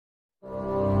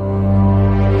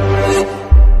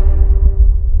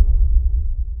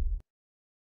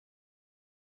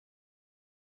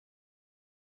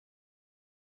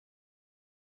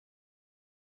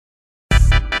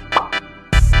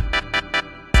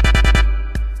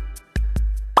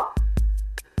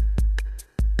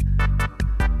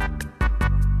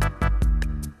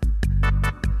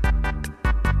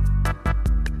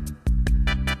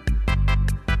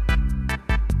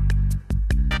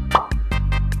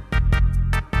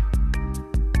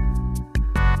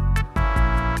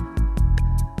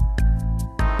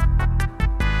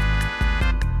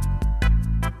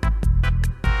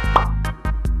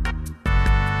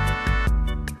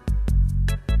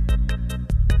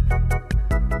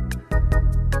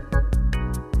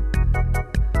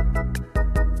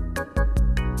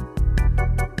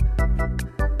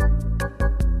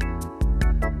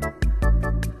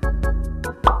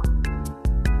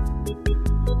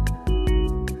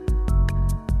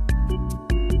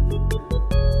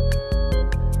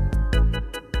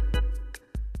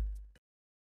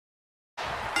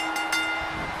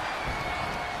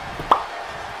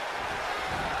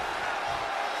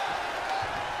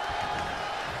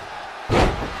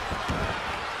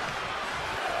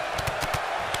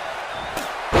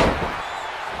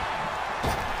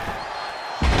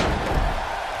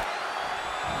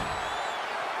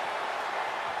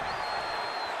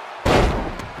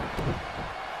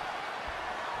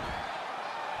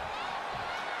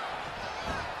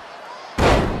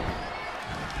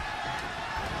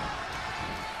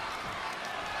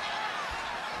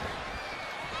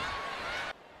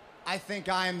I think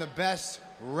I am the best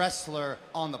wrestler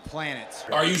on the planet.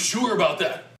 Are you sure about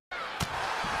that?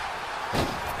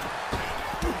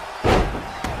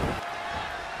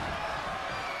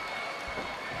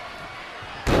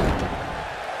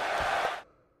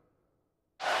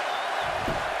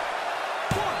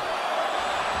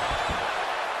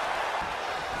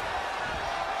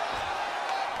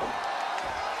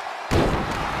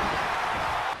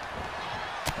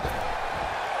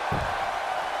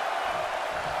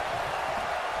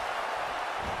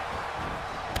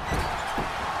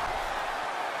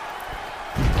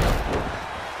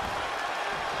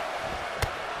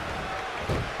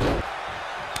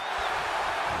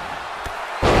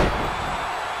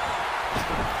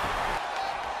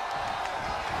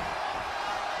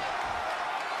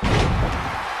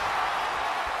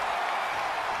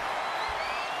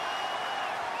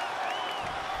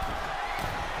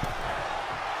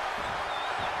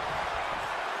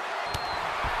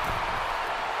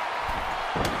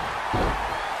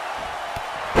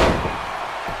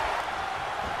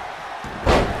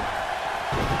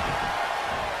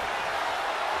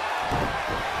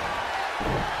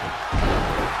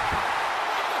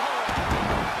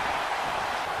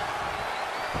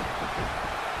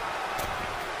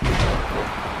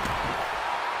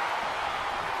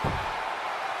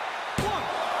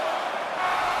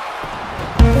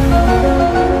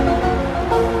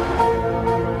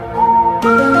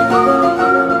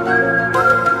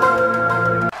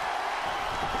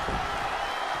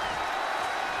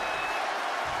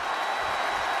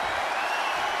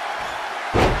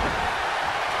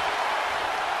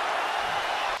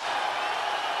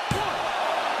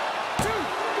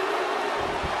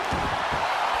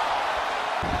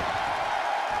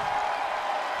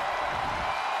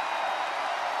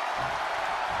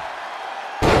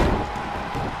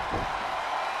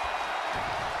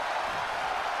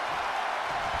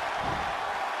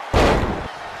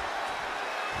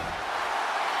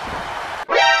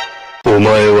お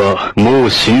前はも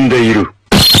う死んでいる。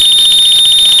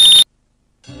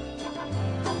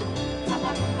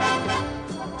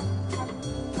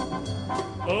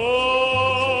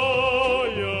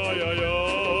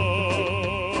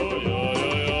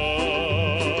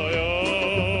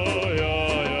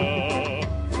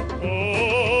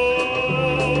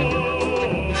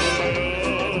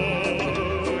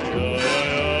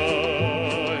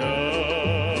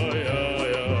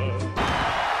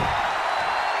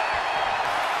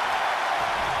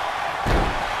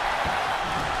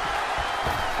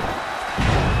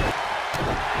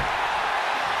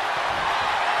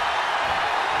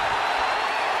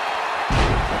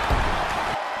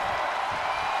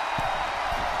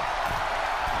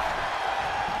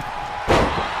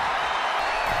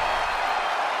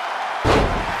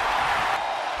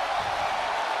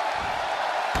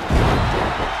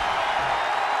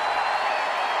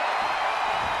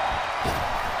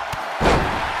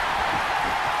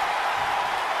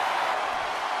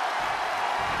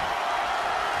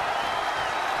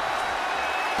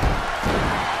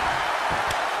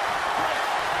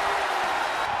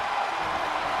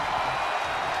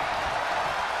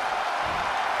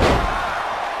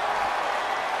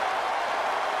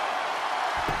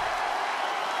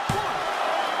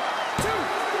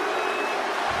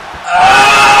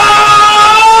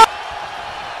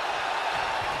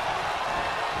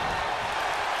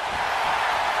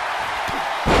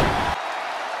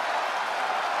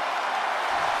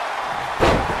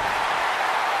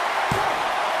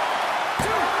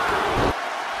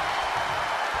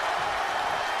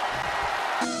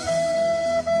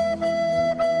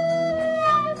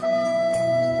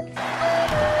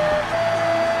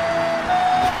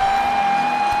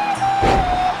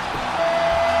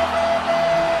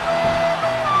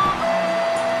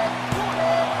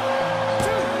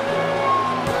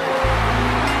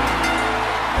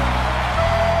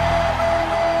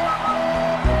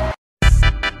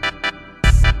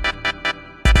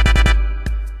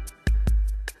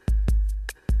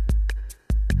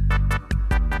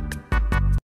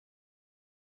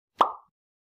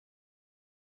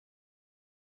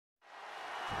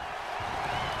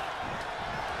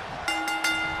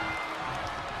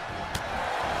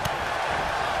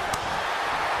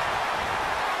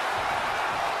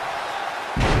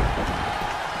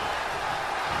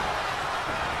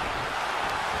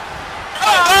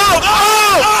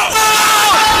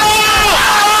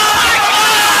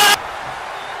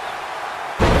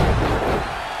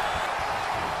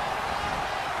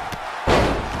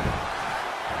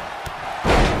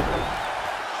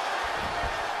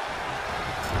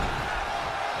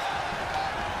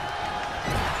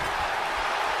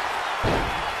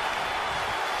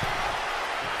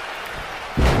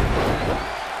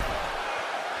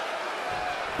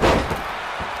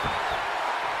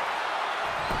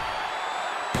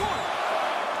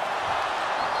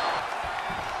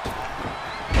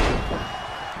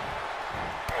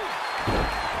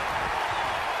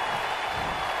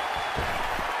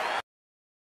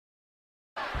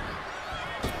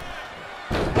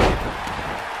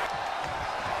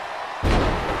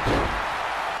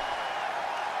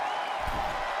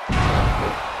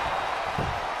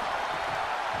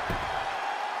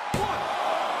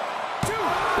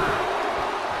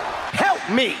Help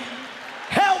me!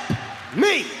 Help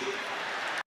me!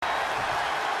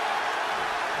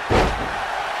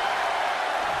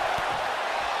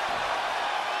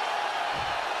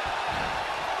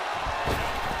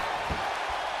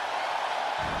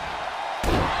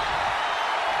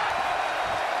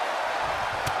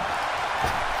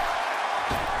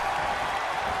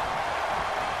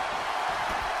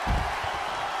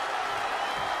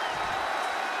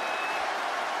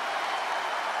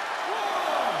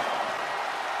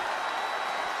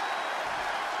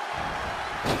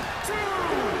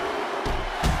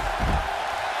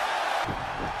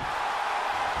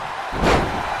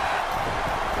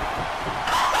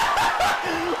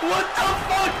 What the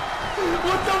fuck?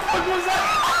 What the fuck was that?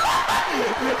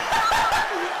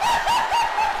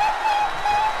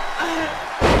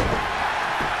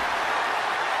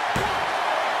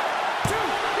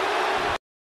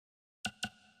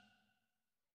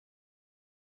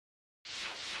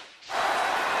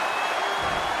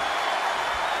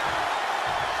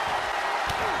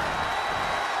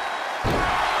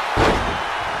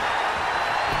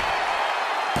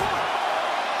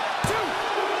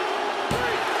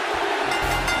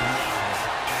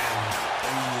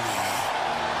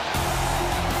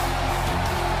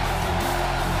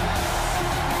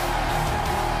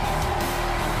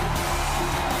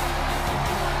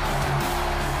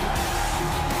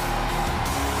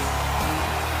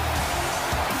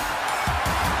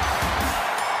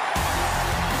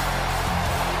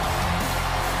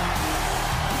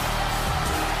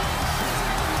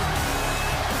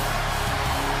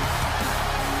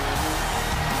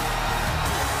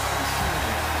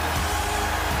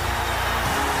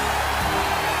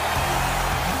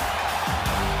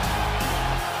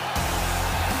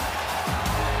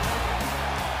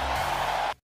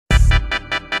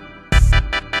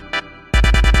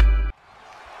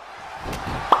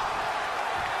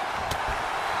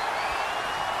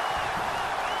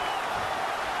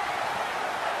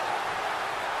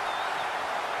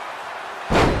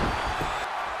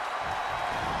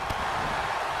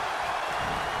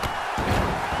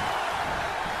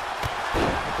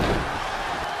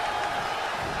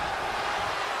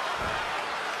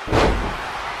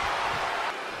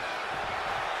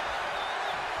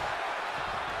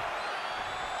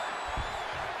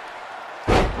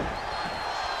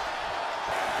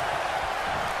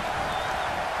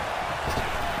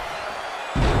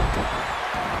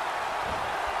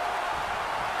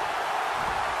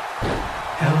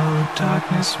 Hello,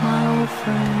 darkness, my old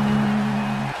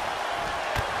friend.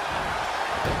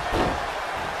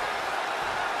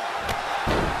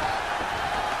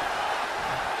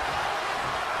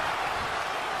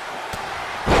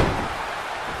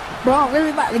 Bro, I'm really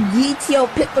about to get your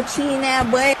pickle chin that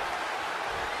boy.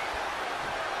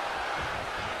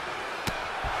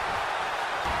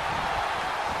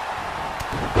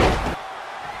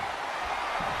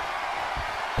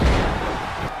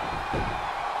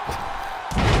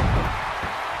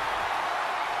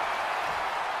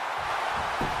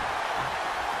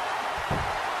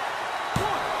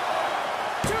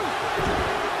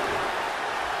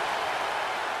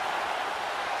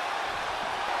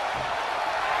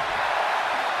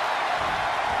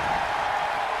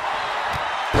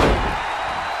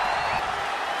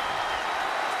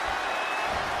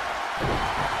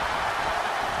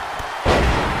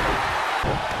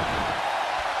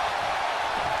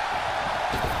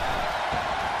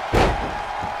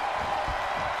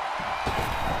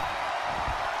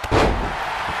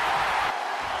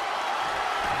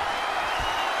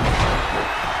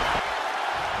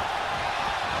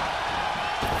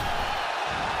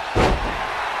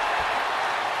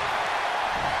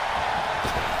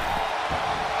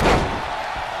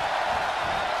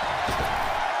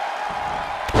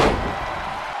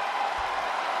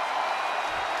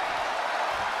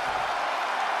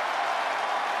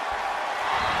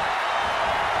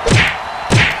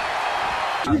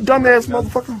 You dumbass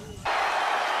motherfucker.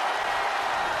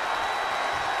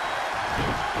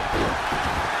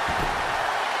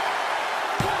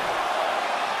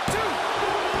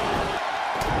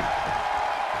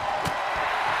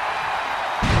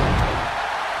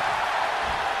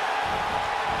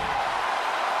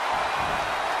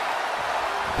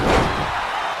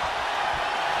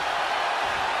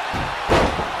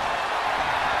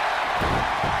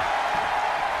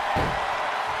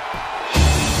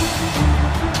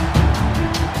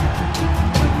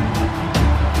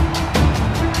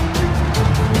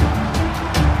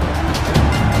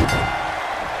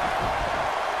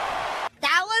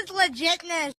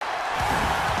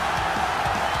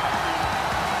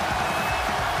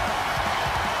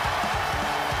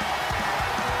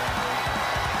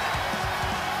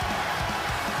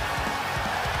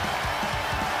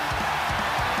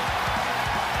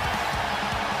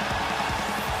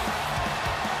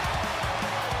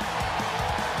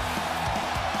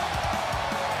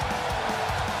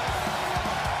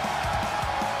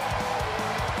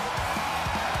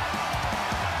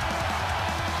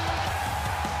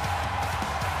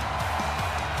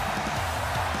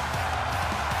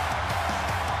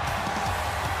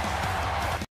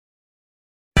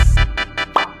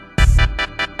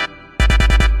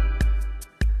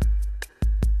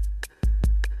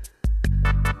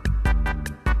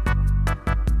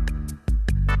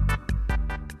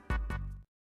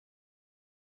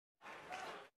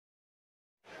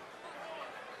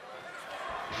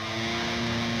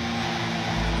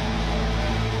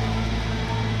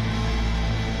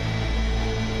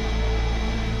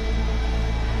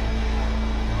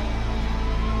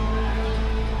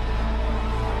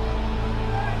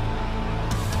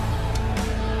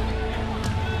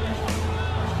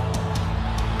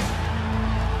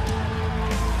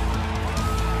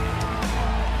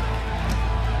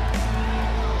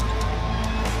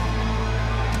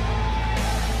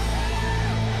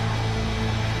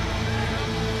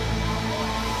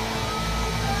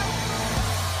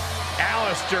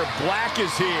 Aleister Black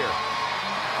is here.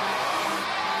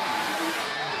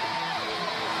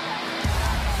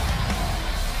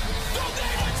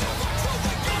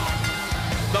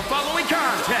 The following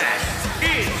contest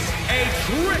is a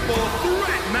triple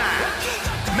threat match.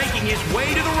 Making his way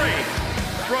to the ring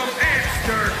from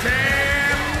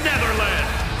Amsterdam,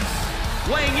 Netherlands.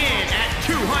 Weighing in at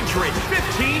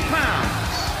 215 pounds.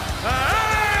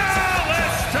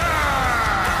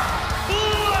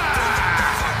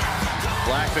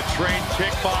 Black, the trained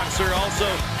kickboxer, also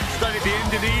studied the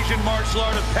Indonesian martial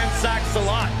art of Pencak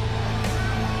Silat.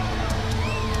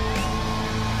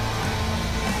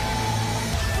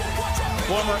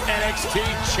 Former NXT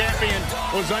champion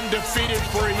was undefeated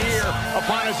for a year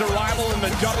upon his arrival in the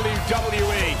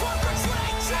WWE.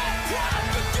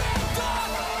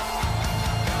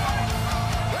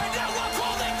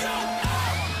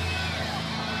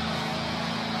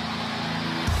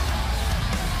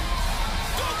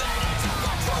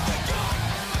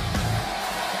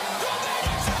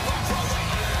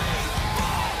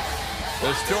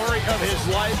 The story of his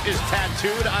life is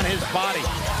tattooed on his body.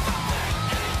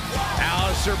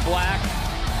 Aleister Black,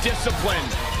 discipline,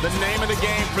 the name of the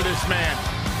game for this man.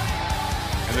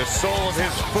 And the sole of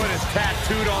his foot is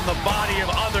tattooed on the body of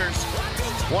others.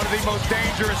 One of the most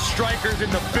dangerous strikers in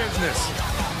the business.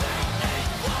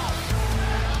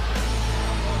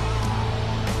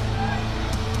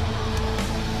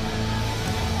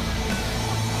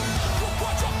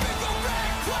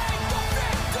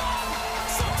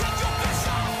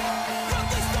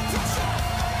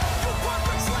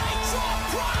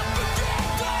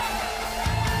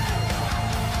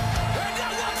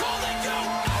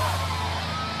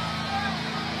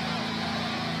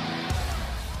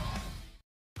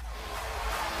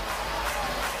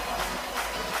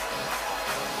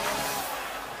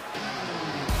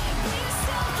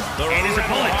 And his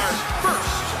opponents, first,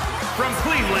 from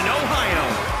Cleveland, Ohio,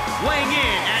 weighing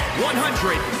in at 199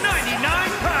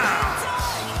 pounds,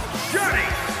 Johnny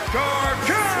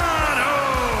Gargano!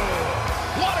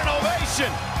 What an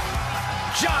ovation!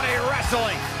 Johnny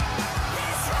wrestling.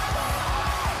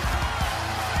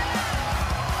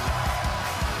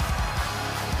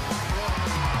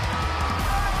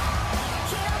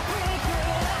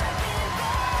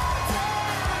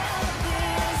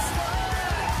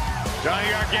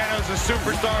 Johnny Gargano is a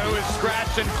superstar who has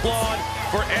scratched and clawed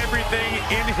for everything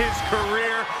in his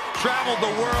career, traveled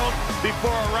the world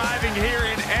before arriving here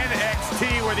in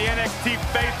NXT, where the NXT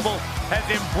faithful has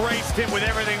embraced him with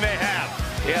everything they have.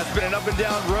 Yeah, it's been an up and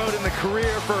down road in the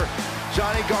career for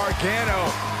Johnny Gargano,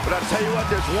 but I'll tell you what,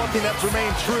 there's one thing that's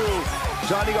remained true.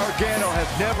 Johnny Gargano has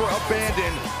never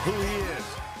abandoned who he is.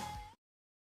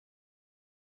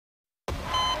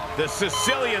 The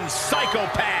Sicilian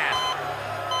psychopath.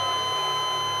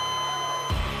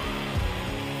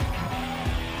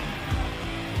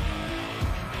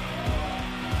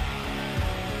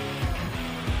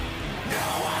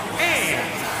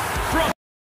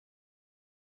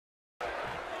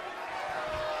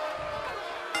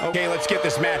 Okay, let's get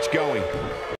this match going.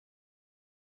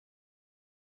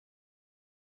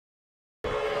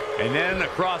 And then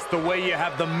across the way you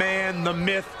have the man, the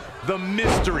myth, the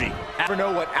mystery. I never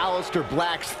know what Aleister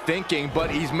Black's thinking,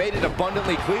 but he's made it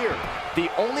abundantly clear. The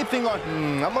only thing on...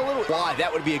 I'm a little... Why,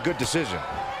 that would be a good decision.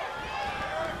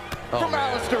 From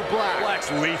Aleister Black.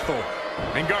 Black's lethal.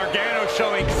 And Gargano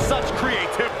showing such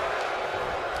creativity.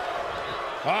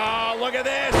 Oh, look at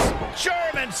this.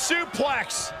 German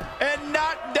suplex. And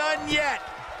not done yet.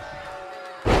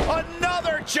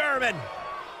 Another German.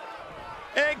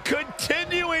 And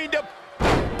continuing to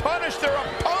punish their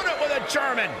opponent with a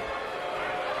German.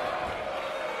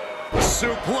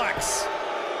 Suplex.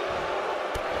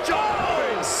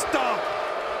 Jumping stomp.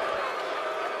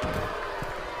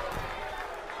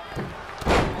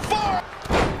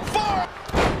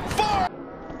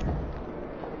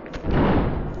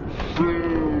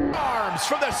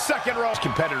 For the second row.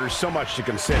 Competitors, so much to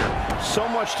consider, so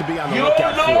much to be on the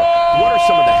lookout for. What are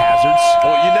some of the hazards?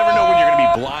 Well, you never know when you're going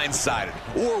to be blindsided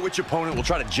or which opponent will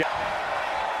try to jab.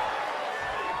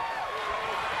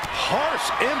 Harsh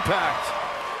impact.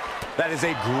 That is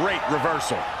a great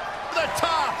reversal. The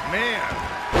top. Man.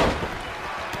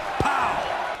 Pow.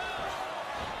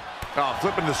 Oh,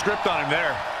 flipping the script on him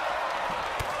there.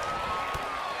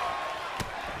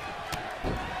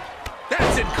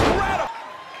 That's incredible.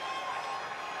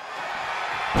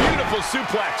 Beautiful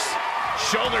suplex.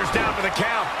 Shoulders down for the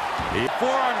count.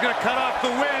 Forearm's gonna cut off the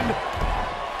wind.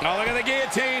 Oh, look at the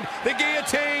guillotine. The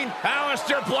guillotine.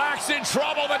 Aleister Black's in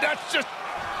trouble, but that's just...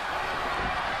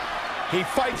 He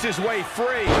fights his way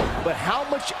free, but how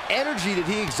much energy did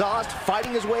he exhaust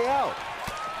fighting his way out?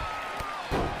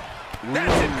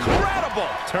 That's incredible.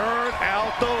 Turn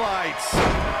out the lights.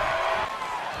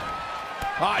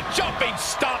 Jumping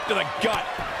stomp to the gut.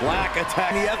 Black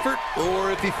attack the effort,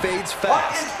 or if he fades fast.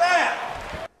 What is that?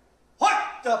 What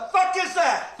the fuck is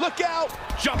that? Look out!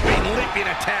 Jumping, leaping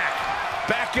attack.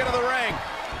 Back into the ring.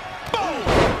 Boom!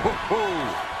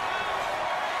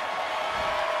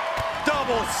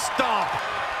 Double stomp.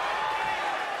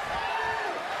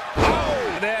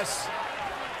 Oh, this.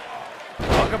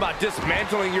 Talk about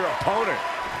dismantling your opponent.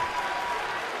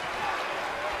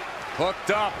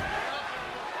 Hooked up.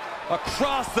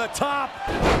 Across the top.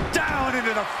 Down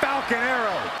into the Falcon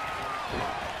Arrow.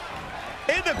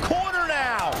 In the corner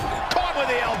now. Caught with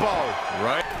the elbow.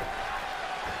 Right.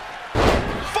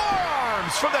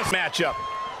 Forearms for this matchup.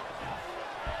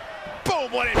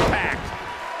 Boom, what impact.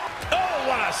 Oh,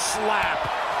 what a slap.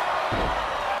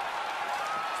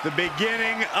 It's the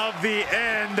beginning of the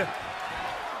end.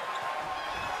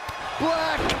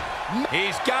 Black.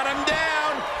 He's got him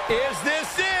down. Is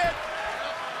this it?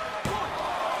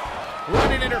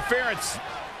 Running interference.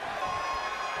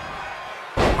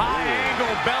 High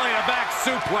angle belly to back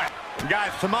suplex.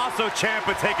 Guys, Tommaso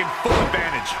Ciampa taking full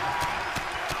advantage.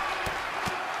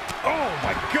 Oh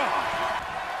my God.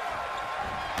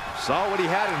 Saw what he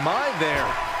had in mind there.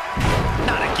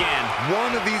 Not again.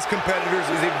 One of these competitors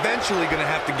is eventually going to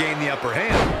have to gain the upper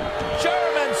hand.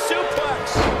 German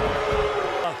suplex.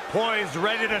 Poised,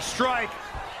 ready to strike.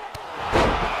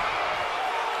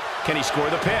 Can he score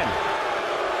the pin?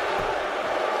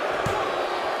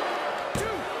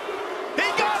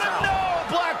 He got him. No,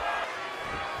 Black.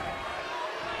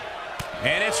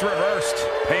 And it's reversed.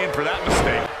 Paying for that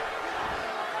mistake.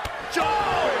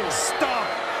 Joe, stop.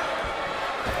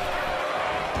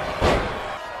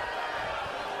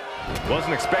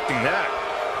 Wasn't expecting that.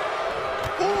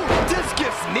 Ooh,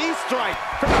 discus knee strike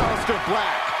from Aleister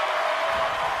Black.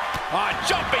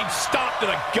 Jumping stomp to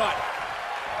the gut.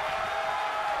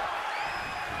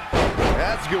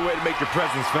 That's a good way to make your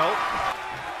presence felt.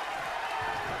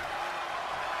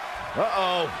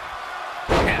 Uh-oh.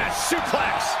 And a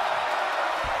suplex.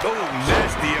 Oh,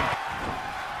 nasty.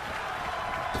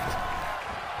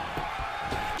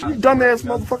 You dumbass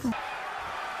motherfucker.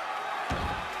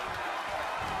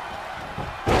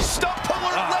 Stump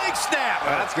puller leg snap.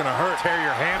 That's going to hurt. Tear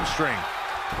your hamstring.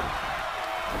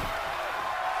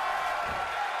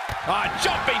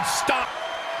 Jumping stomp.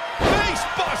 Face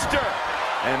buster.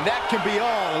 And that can be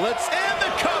all. Let's end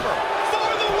the cover for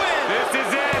the win. This is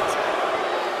it.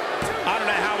 I don't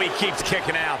know how he keeps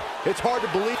kicking out. It's hard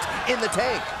to believe in the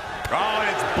tank. Oh,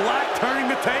 and it's Black turning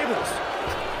the tables.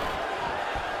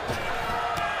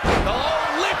 Oh,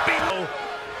 limping.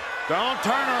 Don't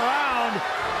turn around.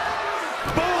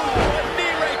 Boom. A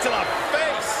knee right to the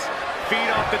face.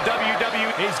 Feed off the WWE.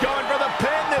 He's going for the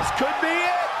pin. This could be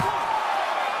it.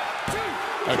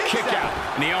 A kick out.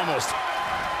 And he almost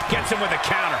gets him with a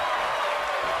counter.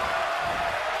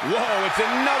 Whoa, it's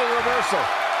another reversal.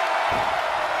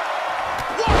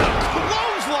 What a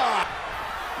clothesline!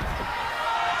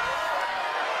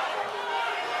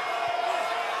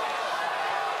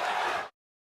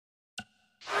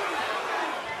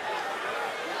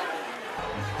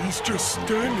 He's just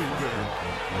standing there,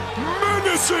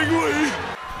 menacingly.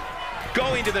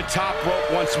 Going to the top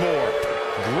rope once more.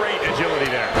 Great agility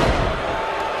there.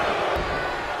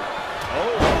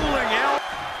 Oh, rolling out.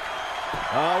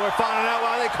 Oh, we're finding out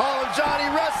why they call him Johnny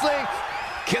Wrestling.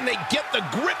 Can they get the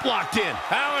grip locked in?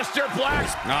 Aleister Black.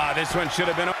 This one should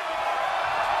have been.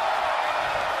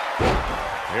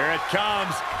 Here it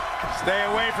comes. Stay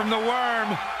away from the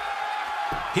worm.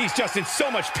 He's just in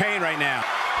so much pain right now.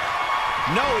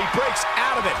 No, he breaks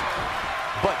out of it.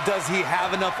 But does he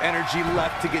have enough energy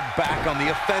left to get back on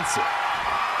the offensive?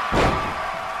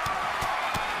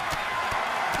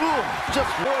 Ooh,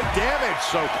 just more damage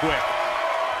so quick.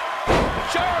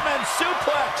 German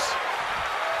suplex.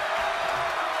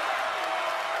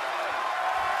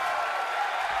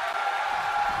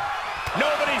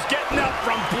 Nobody's getting up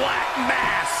from Black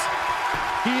Mass.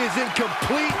 He is in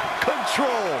complete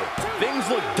control. Things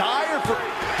look dire for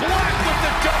Black with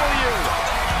the W.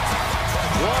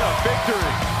 What a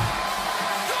victory.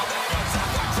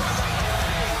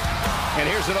 And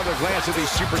here's another glance at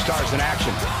these superstars in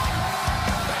action.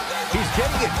 He's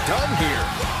getting it done here.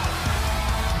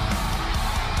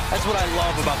 That's what I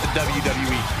love about the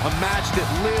WWE. A match that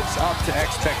lives up to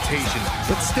expectation,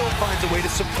 but still finds a way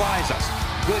to surprise us.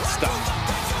 Good stuff.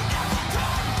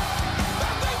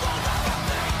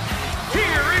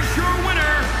 Here is your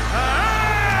winner,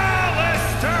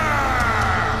 Aleister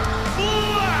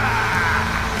Black.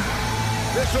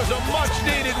 This was a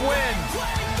much-needed win.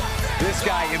 This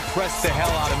guy impressed the hell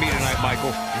out of me tonight,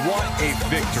 Michael. What a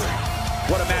victory.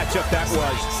 What a matchup that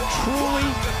was. Truly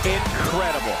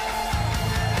incredible.